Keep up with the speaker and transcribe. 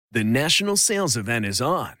The national sales event is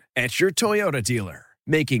on at your Toyota dealer,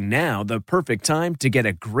 making now the perfect time to get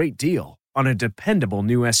a great deal on a dependable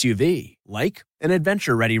new SUV, like an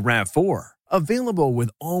adventure-ready RAV4. Available with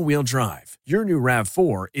all-wheel drive, your new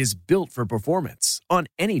RAV4 is built for performance on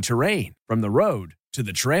any terrain, from the road to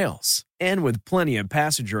the trails. And with plenty of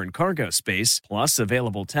passenger and cargo space, plus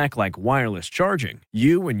available tech like wireless charging,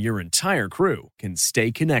 you and your entire crew can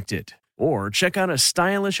stay connected. Or check out a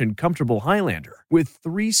stylish and comfortable Highlander with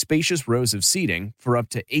 3 spacious rows of seating for up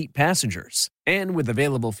to 8 passengers. And with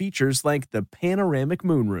available features like the panoramic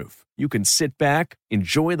moonroof, you can sit back,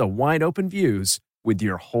 enjoy the wide-open views with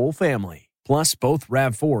your whole family. Plus, both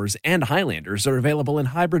RAV4s and Highlanders are available in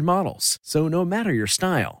hybrid models, so no matter your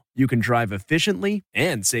style, you can drive efficiently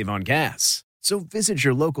and save on gas. So visit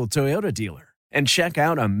your local Toyota dealer and check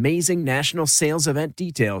out amazing national sales event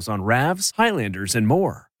details on RAVs, Highlanders, and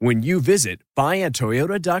more when you visit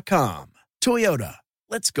buyatoyota.com. Toyota,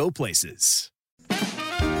 let's go places.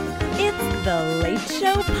 It's the Late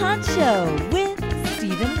Show Pod Show with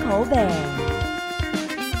Stephen Colbert.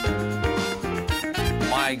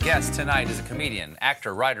 My guest tonight is a comedian,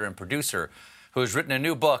 actor, writer, and producer who has written a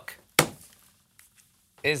new book,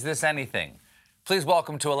 Is This Anything? Please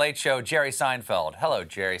welcome to a Late Show, Jerry Seinfeld. Hello,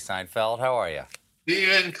 Jerry Seinfeld. How are you?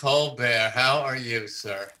 Stephen Colbert, how are you,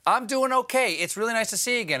 sir? I'm doing okay. It's really nice to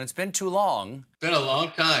see you again. It's been too long. Been a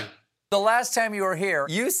long time. The last time you were here,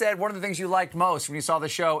 you said one of the things you liked most when you saw the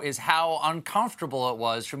show is how uncomfortable it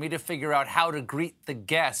was for me to figure out how to greet the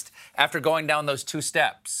guest after going down those 2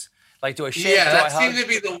 steps. Like, do I shake? Yeah, that hug? seemed to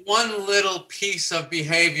be the one little piece of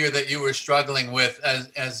behavior that you were struggling with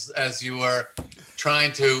as you were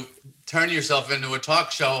trying to turn yourself into a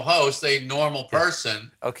talk show host, a normal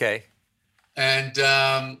person. Okay. And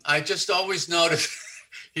I just always noticed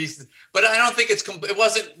but I don't think it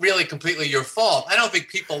wasn't really completely your fault. I don't think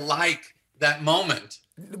people like that moment.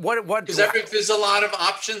 What? Because there's a lot of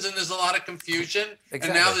options and there's a lot of confusion. Exactly.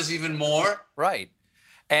 And now there's even more. Right.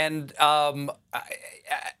 And how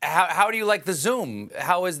do you like the Zoom?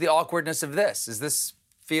 How is the awkwardness of this? Does this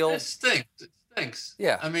feel? It stinks. It stinks.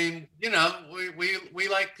 Yeah. I mean, we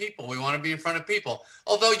like people. We want to be in front of people.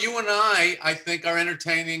 Although you and I think, are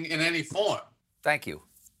entertaining in any form. Thank you.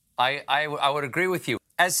 I would agree with you.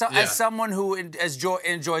 As someone who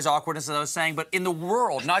enjoys awkwardness, as I was saying, but in the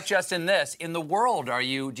world, not just in this, in the world, do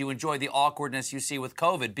you enjoy the awkwardness you see with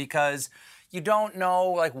COVID? Because you don't know,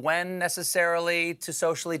 like, when necessarily to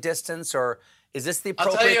socially distance, or is this the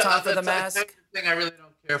appropriate time for the mask? The thing I really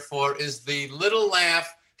don't care for is the little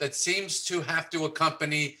laugh that seems to have to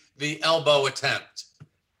accompany the elbow attempt.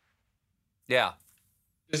 Yeah.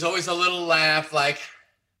 There's always a little laugh, like,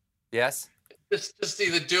 yes, just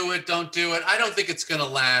either do it, don't do it. I don't think it's going to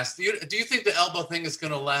last. Do you think the elbow thing is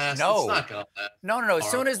going to last? No. It's not going to last. No. As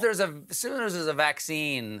soon as there's a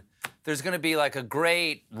vaccine, there's going to be like a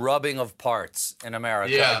great rubbing of parts in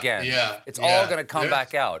America again. Yeah. It's all going to come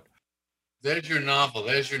back out. There's your novel.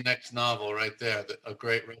 There's your next novel right there. A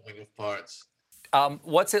great rubbing of parts.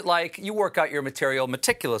 What's it like? You work out your material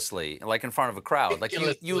meticulously, like in front of a crowd. Like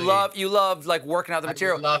you love like working out the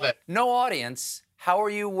material. I love it. No audience. How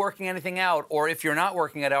are you working anything out? Or if you're not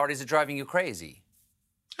working it out, is it driving you crazy?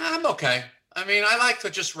 I'm okay. I mean, I like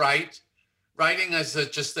to just write. Writing is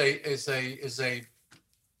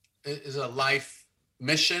a life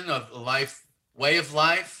mission, of a life way of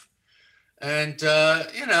life, and I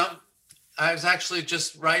was actually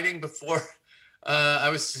just writing before. I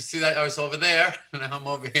was over there, and now I'm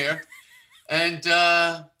over here, and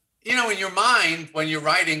in your mind when you're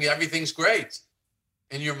writing, everything's great.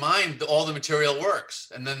 In your mind, all the material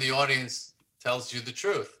works, and then the audience tells you the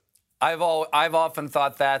truth. I've often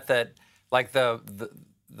thought that like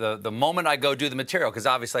the moment I go do the material, because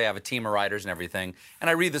obviously I have a team of writers and everything, and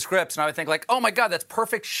I read the scripts, and I would think like, oh my God, that's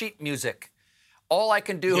perfect sheet music. All I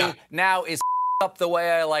can do now is up the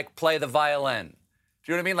way I like play the violin.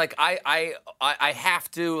 Do you know what I mean? Like I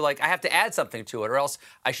have to add something to it, or else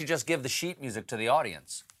I should just give the sheet music to the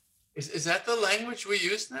audience. Is that the language we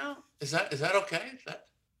use now? Is that okay?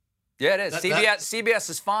 Yeah, it is. CBS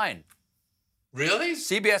is fine. Really?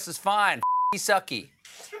 CBS is fine. Sucky.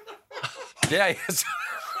 Yeah.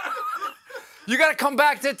 You got to come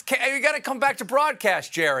back to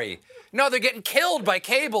broadcast, Jerry. No, they're getting killed by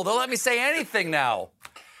cable. They'll let me say anything now.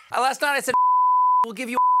 Last night I said, we'll give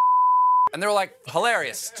you, and they were like,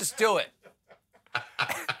 hilarious. Just do it.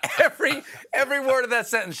 Every word of that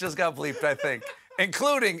sentence just got bleeped, I think,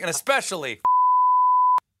 including and especially.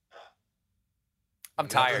 I'm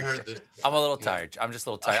tired. I'm a little tired. I'm just a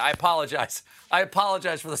little tired. I apologize. I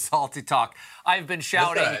apologize for the salty talk. I've been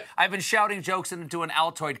shouting. Right. I've been shouting jokes into an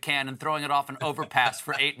Altoid can and throwing it off an overpass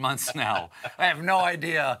for 8 months now. I have no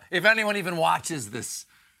idea if anyone even watches this.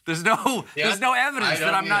 There's no evidence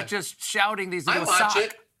that I'm not just shouting these into a sock. I watch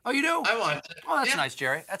it. Oh, you do? I watch it. Oh, that's nice,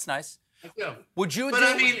 Jerry. That's nice. I do. Would you? But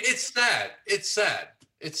I mean, it's sad. It's sad.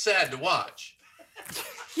 It's sad to watch.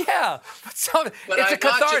 Yeah, it's a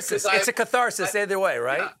catharsis. It's a catharsis either way,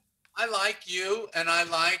 right? Yeah. I like you, and I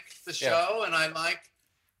like the show, and I like.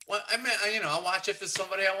 Well, I mean, I'll watch it for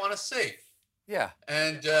somebody I want to see. Yeah.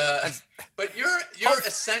 And but your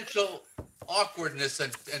essential awkwardness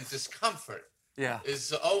and discomfort. Yeah.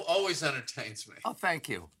 Is always entertains me. Oh, thank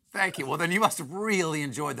you. Thank you. Well, then you must have really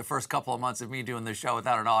enjoyed the first couple of months of me doing this show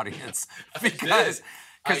without an audience, because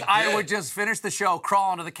I would just finish the show,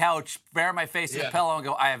 crawl onto the couch, bury my face in a pillow, and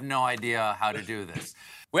go, I have no idea how to do this.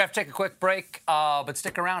 We have to take a quick break, but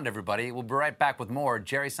stick around, everybody. We'll be right back with more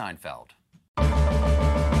Jerry Seinfeld.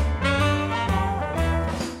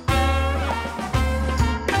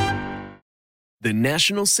 The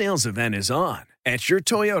national sales event is on at your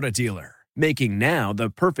Toyota dealer, making now the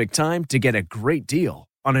perfect time to get a great deal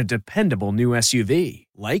on a dependable new SUV,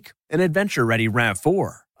 like an adventure-ready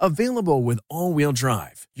RAV4. Available with all-wheel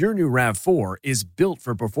drive, your new RAV4 is built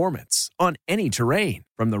for performance on any terrain,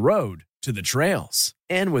 from the road to the trails.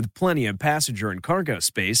 And with plenty of passenger and cargo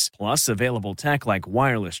space, plus available tech like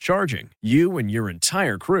wireless charging, you and your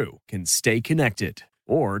entire crew can stay connected.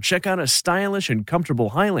 Or check out a stylish and comfortable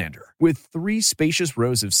Highlander with 3 spacious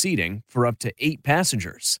rows of seating for up to 8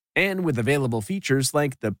 passengers. And with available features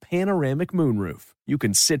like the panoramic moonroof, you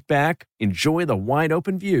can sit back, enjoy the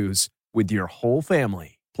wide-open views with your whole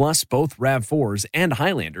family. Plus, both RAV4s and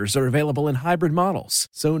Highlanders are available in hybrid models,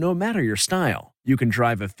 so no matter your style, you can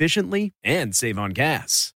drive efficiently and save on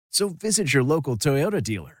gas. So visit your local Toyota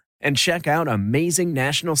dealer and check out amazing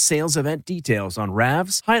national sales event details on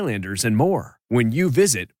RAVs, Highlanders, and more when you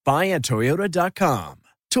visit buyatoyota.com.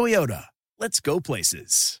 Toyota, let's go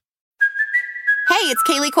places. Hey, it's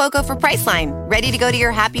Kaylee Cuoco for Priceline. Ready to go to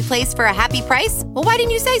your happy place for a happy price? Well, why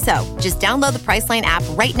didn't you say so? Just download the Priceline app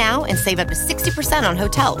right now and save up to 60% on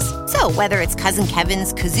hotels. So whether it's Cousin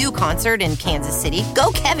Kevin's Kazoo Concert in Kansas City,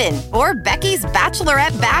 go Kevin, or Becky's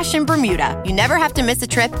Bachelorette Bash in Bermuda, you never have to miss a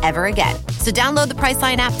trip ever again. So download the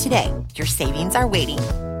Priceline app today. Your savings are waiting.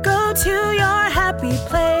 Go to your happy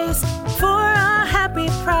place for a happy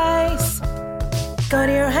price. Go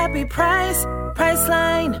to your happy price,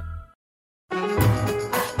 Priceline.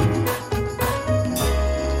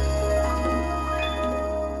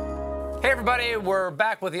 Hey, everybody, we're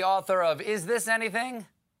back with the author of Is This Anything?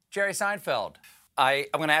 Jerry Seinfeld. I'm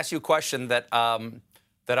going to ask you a question that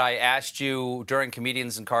I asked you during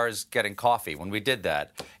Comedians in Cars Getting Coffee when we did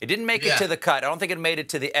that. It didn't make it to the cut. I don't think it made it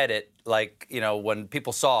to the edit, like, when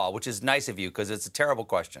people saw, which is nice of you because it's a terrible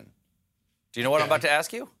question. Do you know what I'm about to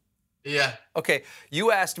ask you? Yeah. Okay,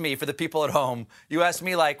 you asked me, for the people at home, you asked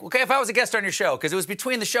me, like, okay, if I was a guest on your show, because it was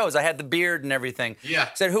between the shows, I had the beard and everything. Yeah.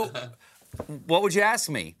 Said, what would you ask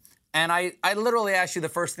me? And I literally asked you the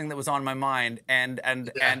first thing that was on my mind, and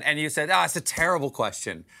you said, it's a terrible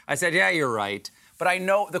question. I said, yeah, you're right. But I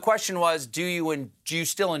know, the question was, do you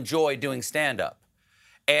still enjoy doing stand-up?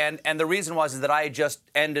 And the reason was that I had just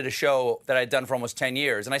ended a show that I'd done for almost 10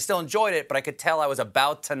 years, and I still enjoyed it, but I could tell I was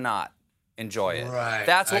about to not enjoy it. Right.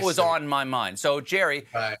 That's what was on my mind. So, Jerry,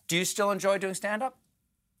 Right. do you still enjoy doing stand-up?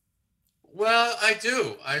 Well, I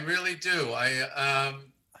do. I really do.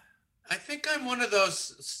 I think I'm one of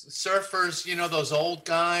those surfers, those old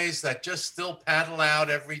guys that just still paddle out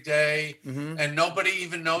every day, and nobody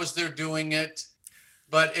even knows they're doing it.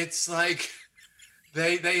 But it's like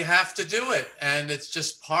they have to do it, and it's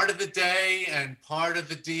just part of the day and part of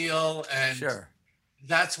the deal, and Sure.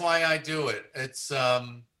 That's why I do it. It's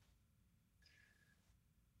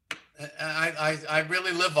I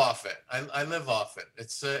really live off it. I live off it.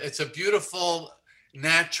 It's a beautiful,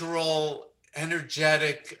 natural,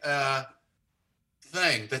 energetic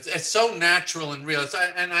thing. It's so natural and real.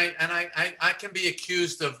 I can be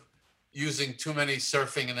accused of using too many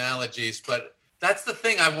surfing analogies, but that's the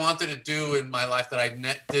thing I wanted to do in my life that I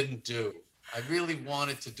didn't do. I really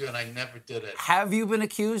wanted to do, and I never did it. Have you been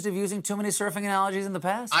accused of using too many surfing analogies in the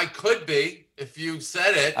past? I could be. If you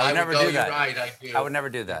said it, I would never do that. You're right, I do. I would never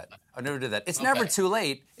do that. I'd never do that. It's never too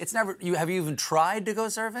late. It's never. Have you even tried to go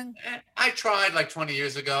surfing? I tried like 20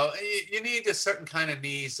 years ago. You need a certain kind of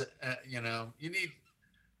knees. You need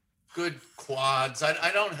good quads.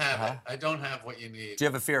 I don't have it. I don't have what you need. Do you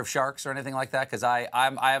have a fear of sharks or anything like that? Because I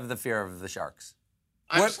have the fear of the sharks.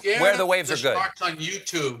 I'm scared where the of waves are good. Sharks on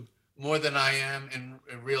YouTube more than I am in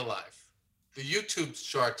real life. the YouTube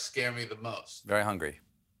sharks scare me the most. Very hungry.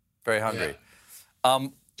 Very hungry.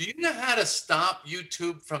 Do you know how to stop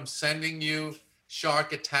YouTube from sending you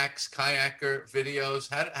shark attacks, kayaker videos?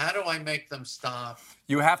 How do I make them stop?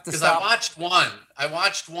 You have to Because stop. I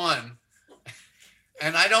watched one,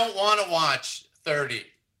 and I don't want to watch 30.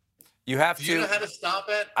 You have Do you know how to stop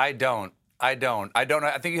it? I don't. I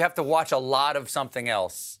think you have to watch a lot of something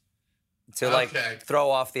else to throw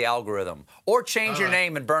off the algorithm, or change your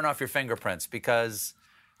name and burn off your fingerprints, because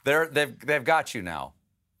they've got you now.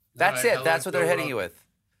 That's it. That's what they're hitting you with.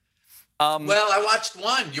 Well, I watched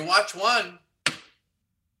one. You watch one,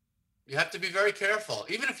 you have to be very careful.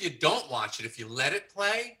 Even if you don't watch it, if you let it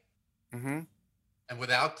play, and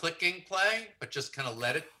without clicking play, but just kind of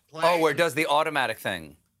let it play. Oh, where it does the automatic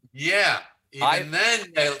thing. Yeah. Even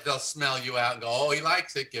then, they'll smell you out and go, oh, he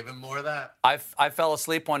likes it. Give him more of that. I fell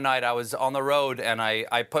asleep one night. I was on the road, and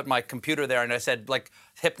I put my computer there, and I said, like,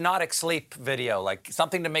 hypnotic sleep video, like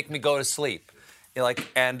something to make me go to sleep.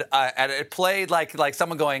 And it played like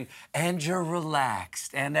someone going, and you're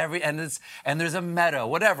relaxed, and there's a meadow,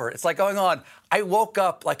 whatever. It's like going on. I woke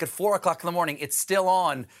up like at 4 o'clock in the morning. It's still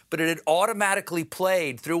on, but it had automatically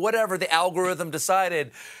played through whatever the algorithm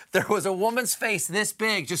decided. There was a woman's face this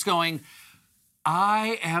big, just going,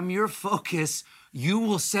 I am your focus. You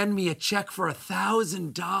will send me a check for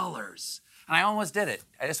 $1,000. And I almost did it.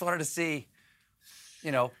 I just wanted to see,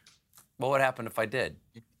 what would happen if I did.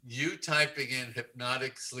 You typing in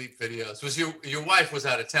hypnotic sleep videos. Was your wife was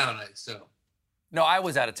out of town, I assume? No, I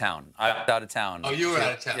was out of town. I was out of town. Oh, you were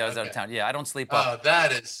out of town. Yeah, I was out of town. Yeah, I don't sleep up. Oh,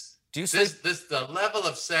 that is. Do you sleep? This the level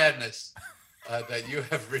of sadness that you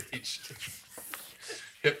have reached.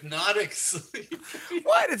 Hypnotic sleep.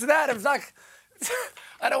 What? It's that. It's not.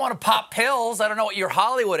 I don't want to pop pills. I don't know what your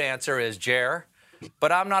Hollywood answer is, Jer,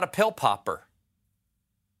 but I'm not a pill popper.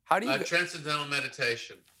 How do you? Transcendental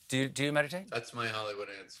meditation. Do you meditate? That's my Hollywood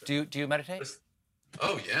answer. Do you meditate?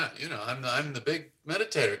 Oh yeah, I'm the big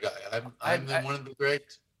meditator guy. I'm one of the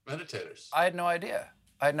great meditators. I had no idea.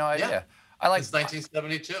 Yeah. I like since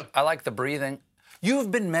 1972. I like the breathing.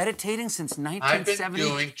 You've been meditating since 1970? I've been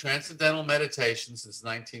doing transcendental meditation since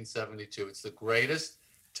 1972. It's the greatest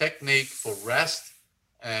technique for rest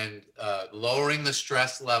and lowering the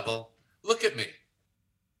stress level. Look at me.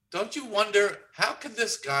 Don't you wonder, how could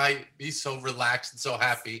this guy be so relaxed and so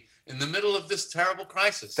happy in the middle of this terrible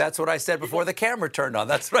crisis? That's what I said before the camera turned on.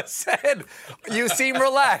 That's what I said. You seem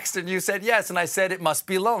relaxed. And you said yes. And I said it must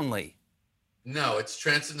be lonely. No, it's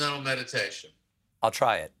transcendental meditation. I'll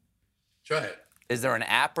try it. Try it. Is there an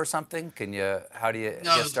app or something? How do you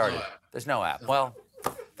get started? No app. There's no app. Well,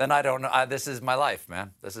 then I don't know. This is my life,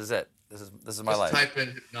 man. This is it. This is my life. Type in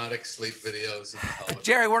hypnotic sleep videos. And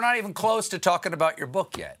Jerry, we're not even close to talking about your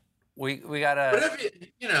book yet. We gotta. Whatever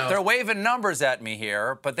They're waving numbers at me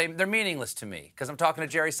here, but they're meaningless to me because I'm talking to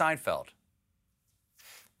Jerry Seinfeld.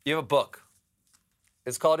 You have a book.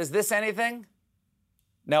 It's called "Is This Anything?"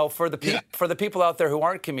 Now, for the people out there who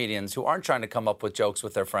aren't comedians, who aren't trying to come up with jokes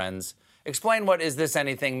with their friends, explain what "Is This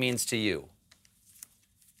Anything" means to you.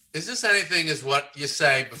 Is this anything is what you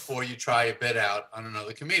say before you try a bit out on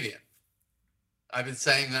another comedian. I've been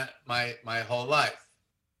saying that my whole life.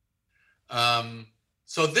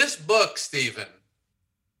 So this book, Stephen,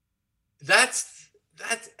 that's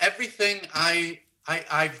everything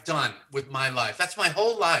I've done with my life. That's my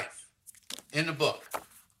whole life in a book.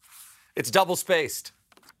 It's double spaced.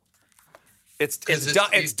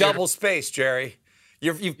 It's double spaced, Jerry.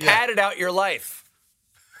 You've padded out your life.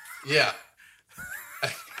 Yeah.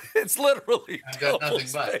 It's literally I've got double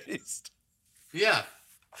nothing but. spaced. Yeah,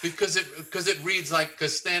 because it reads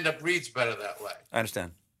because stand-up reads better that way. I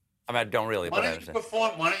understand. I mean, I don't really, but I understand.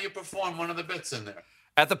 Why don't you perform one of the bits in there?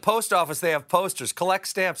 At the post office, they have posters. Collect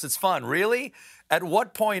stamps. It's fun. Really? At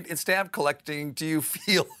what point in stamp collecting do you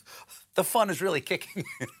feel the fun is really kicking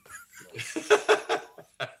in?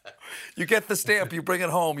 You get the stamp, you bring it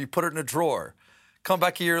home, you put it in a drawer. Come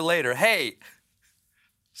back a year later. Hey,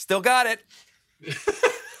 still got it.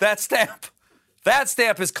 That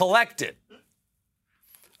stamp is collected.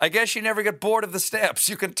 I guess you never get bored of the stamps.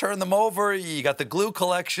 You can turn them over. You got the glue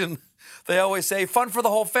collection. They always say, fun for the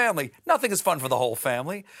whole family. Nothing is fun for the whole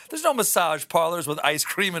family. There's no massage parlors with ice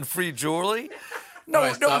cream and free jewelry.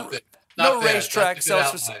 No racetrack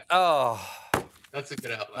sells for... Oh. That's a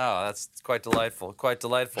good outline. Oh, that's quite delightful. Quite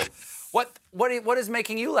delightful. What is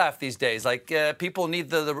making you laugh these days? Like people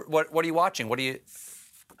need what are you watching?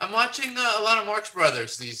 I'm watching a lot of Marx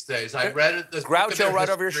Brothers these days. I read it. Groucho right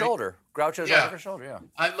over your shoulder. Groucho's right over your shoulder, yeah.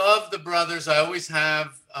 I love the brothers. I always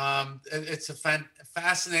have. It's a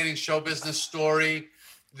fascinating show business story.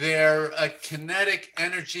 their kinetic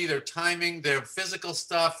energy, their timing, their physical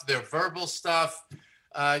stuff, their verbal stuff.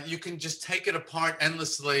 You can just take it apart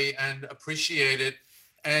endlessly and appreciate it.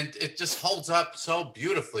 And it just holds up so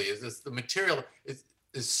beautifully. The material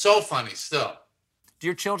is so funny still. Do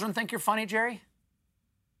your children think you're funny, Jerry?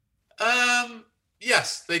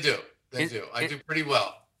 Yes, they do. They do. I do pretty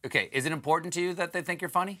well. Okay. Is it important to you that they think you're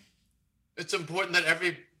funny? It's important that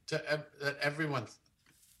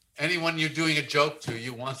anyone you're doing a joke to,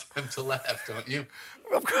 you want them to laugh, don't you?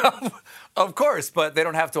 Of course, but they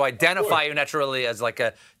don't have to identify you naturally as like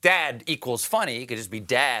a dad equals funny. It could just be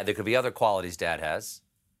dad. There could be other qualities dad has.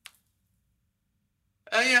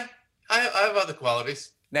 Yeah, I have other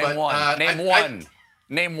qualities. Name one.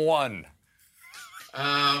 Name one.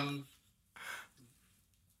 I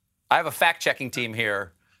have a fact-checking team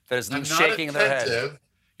here that is shaking their head.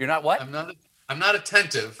 You're not what? I'm not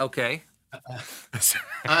attentive. Okay.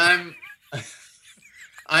 I'm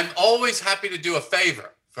always happy to do a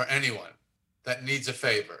favor for anyone that needs a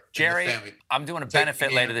favor. Jerry, I'm doing a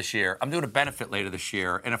benefit later this year.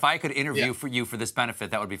 And if I could interview for you for this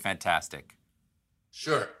benefit, that would be fantastic.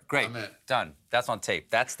 Sure. Great. I'm in. Done. That's on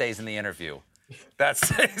tape. That stays in the interview. Right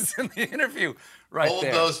there. Hold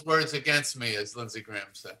those words against me, as Lindsey Graham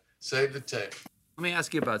said. Save the tape. Let me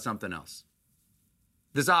ask you about something else.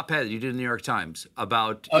 This op-ed you did in the New York Times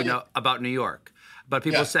about about New York, about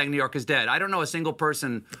people saying New York is dead. I don't know a single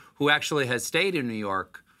person who actually has stayed in New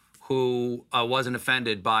York who wasn't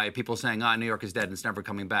offended by people saying, New York is dead and it's never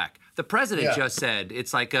coming back. The president just said,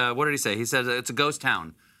 it's like, what did he say? He said it's a ghost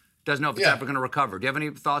town. Doesn't know if it's ever going to recover. Do you have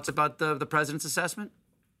any thoughts about the president's assessment?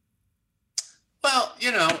 Well,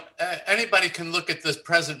 anybody can look at this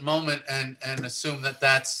present moment and assume that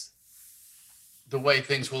that's the way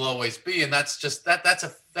things will always be, and that's just that's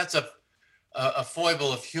a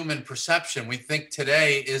foible of human perception. We think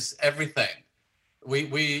today is everything.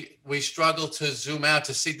 We struggle to zoom out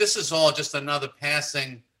to see this is all just another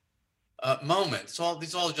passing moment.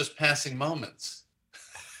 These are all just passing moments.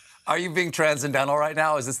 Are you being transcendental right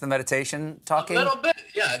now? Is this the meditation talking? A little bit,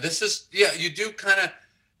 yeah. This is You do kind of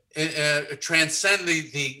transcend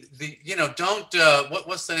the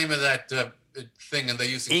what's the name of that thing and they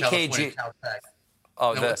use in EKG. California?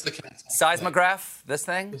 Oh, what's the seismograph? This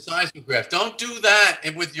thing? The seismograph. Don't do that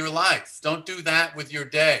with your life. Don't do that with your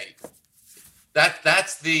day.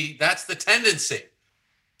 That's the tendency.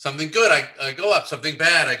 Something good, I go up. Something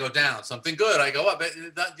bad, I go down. Something good, I go up.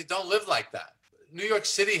 You don't live like that. New York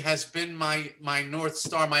City has been my North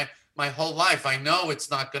Star my whole life. I know it's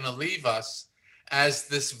not going to leave us as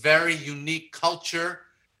this very unique culture,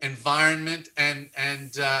 environment, and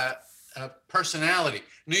personality.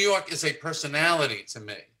 New York is a personality to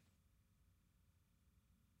me.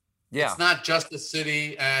 Yeah. It's not just a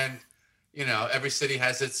city, and every city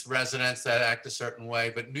has its residents that act a certain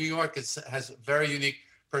way, but New York has a very unique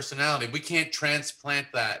personality. We can't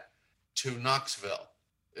transplant that to Knoxville.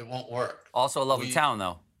 It won't work. Also a lovely town,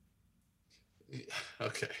 though.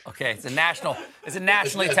 Okay. Okay, it's a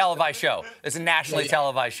nationally televised show. It's a nationally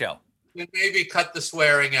televised show. Maybe cut the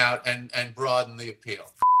swearing out and broaden the appeal.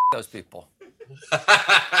 Those people.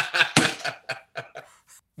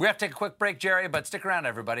 We have to take a quick break, Jerry, but stick around,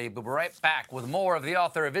 everybody. We'll be right back with more of the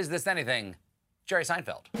author of Is This Anything, Jerry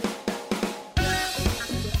Seinfeld.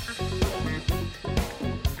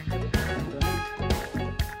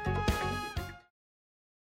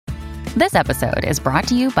 This episode is brought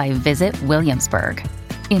to you by Visit Williamsburg.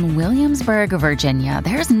 In Williamsburg, Virginia,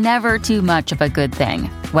 there's never too much of a good thing.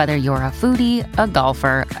 Whether you're a foodie, a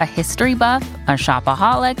golfer, a history buff, a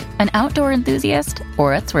shopaholic, an outdoor enthusiast,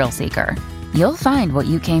 or a thrill seeker, you'll find what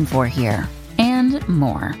you came for here and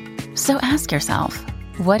more. So ask yourself,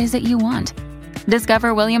 what is it you want?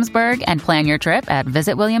 Discover Williamsburg and plan your trip at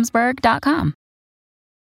visitwilliamsburg.com.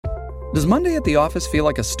 Does Monday at the office feel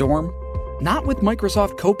like a storm? Not with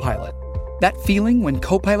Microsoft Copilot. That feeling when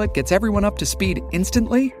Copilot gets everyone up to speed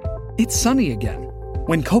instantly? It's sunny again.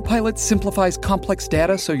 When Copilot simplifies complex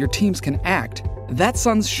data so your teams can act, that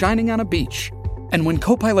sun's shining on a beach. And when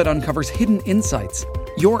Copilot uncovers hidden insights,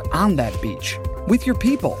 you're on that beach with your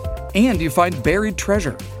people, and you find buried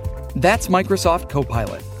treasure. That's Microsoft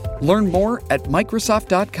Copilot. Learn more at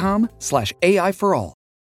Microsoft.com/AI for all.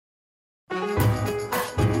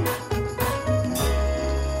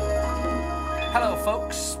 Hello,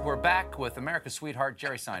 folks. We're back with America's sweetheart,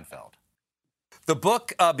 Jerry Seinfeld. The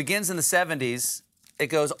book begins in the 70s. It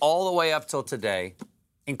goes all the way up till today,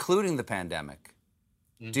 including the pandemic.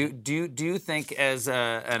 Mm-hmm. Do you think, as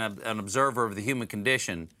an observer of the human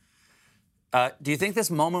condition, do you think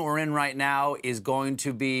this moment we're in right now is going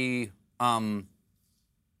to be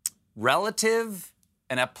relative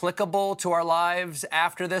and applicable to our lives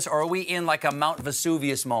after this, or are we in like a Mount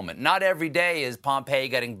Vesuvius moment? Not every day is Pompeii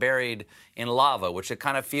getting buried in lava, which it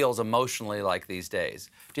kind of feels emotionally like these days.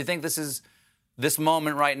 Do you think this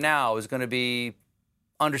moment right now is going to be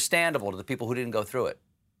understandable to the people who didn't go through it?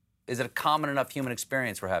 Is it a common enough human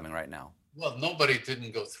experience we're having right now? Well, nobody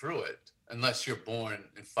didn't go through it unless you're born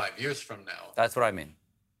in 5 years from now. That's what I mean.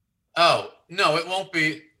 Oh, no, it won't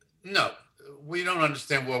be. No, we don't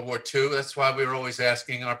understand World War II. That's why we were always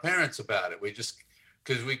asking our parents about it.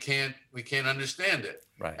 Because we can't understand it.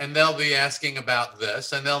 Right. And they'll be asking about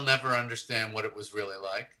this, and they'll never understand what it was really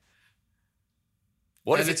like.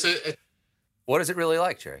 What is it really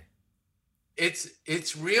like, Jerry?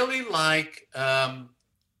 It's really like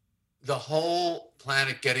the whole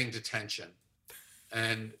planet getting detention.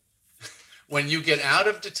 And when you get out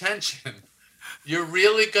of detention, you're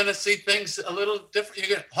really going to see things a little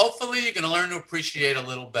different. Hopefully, you're going to learn to appreciate a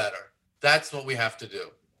little better. That's what we have to do.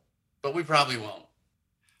 But we probably won't.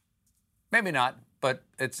 Maybe not, but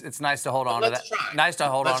it's nice to hold on to that. Try. Nice to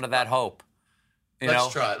hold on to that hope.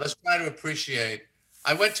 Let's try. Let's try to appreciate.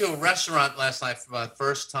 I went to a restaurant last night for my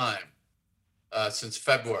first time since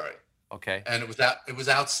February. Okay. And it was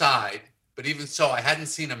outside, but even so, I hadn't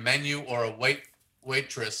seen a menu or a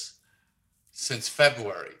waitress since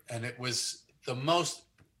February, and it was the most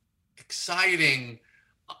exciting,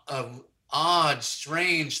 odd,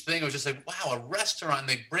 strange thing. It was just like, wow, a restaurant. And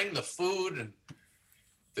they bring the food and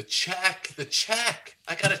the check.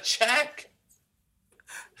 I got a check.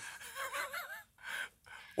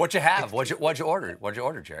 What'd you have? What'd you order? What'd you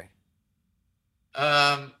order, Jerry?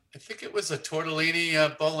 I think it was a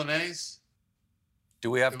tortellini bolognese.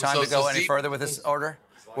 Do we have time to go any further with this order?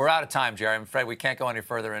 We're out of time, Jerry. I'm afraid we can't go any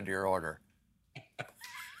further into your order.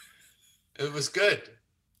 It was good.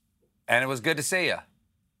 And it was good to see you.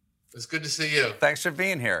 It was good to see you. Thanks for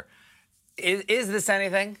being here. Is This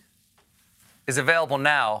Anything? Is available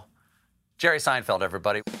now. Jerry Seinfeld,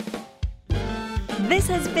 everybody. This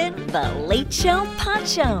has been The Late Show Pod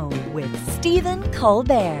Show with Stephen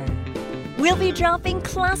Colbert. We'll be dropping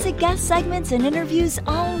classic guest segments and interviews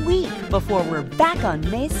all week before we're back on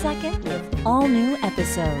May 2nd with all new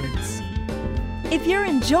episodes. If you're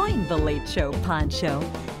enjoying The Late Show Pod Show,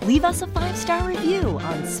 leave us a 5-star review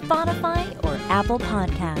on Spotify or Apple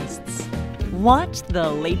Podcasts. Watch The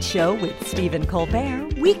Late Show with Stephen Colbert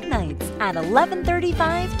weeknights at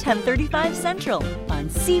 11:35, 10:35 Central on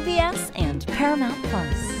CBS and Paramount+.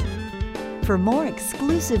 For more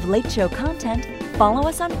exclusive Late Show content, follow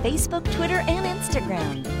us on Facebook, Twitter, and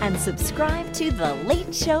Instagram, and subscribe to The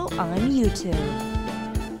Late Show on YouTube.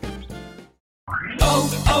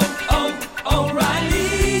 O'Reilly.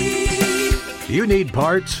 You need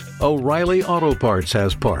parts? O'Reilly Auto Parts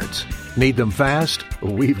has parts. Need them fast?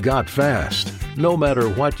 We've got fast. No matter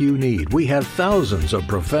what you need, we have thousands of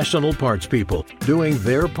professional parts people doing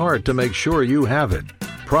their part to make sure you have it.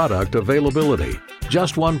 Product availability.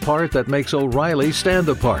 Just one part that makes O'Reilly stand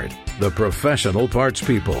apart. The professional parts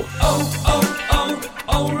people.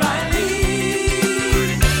 O'Reilly.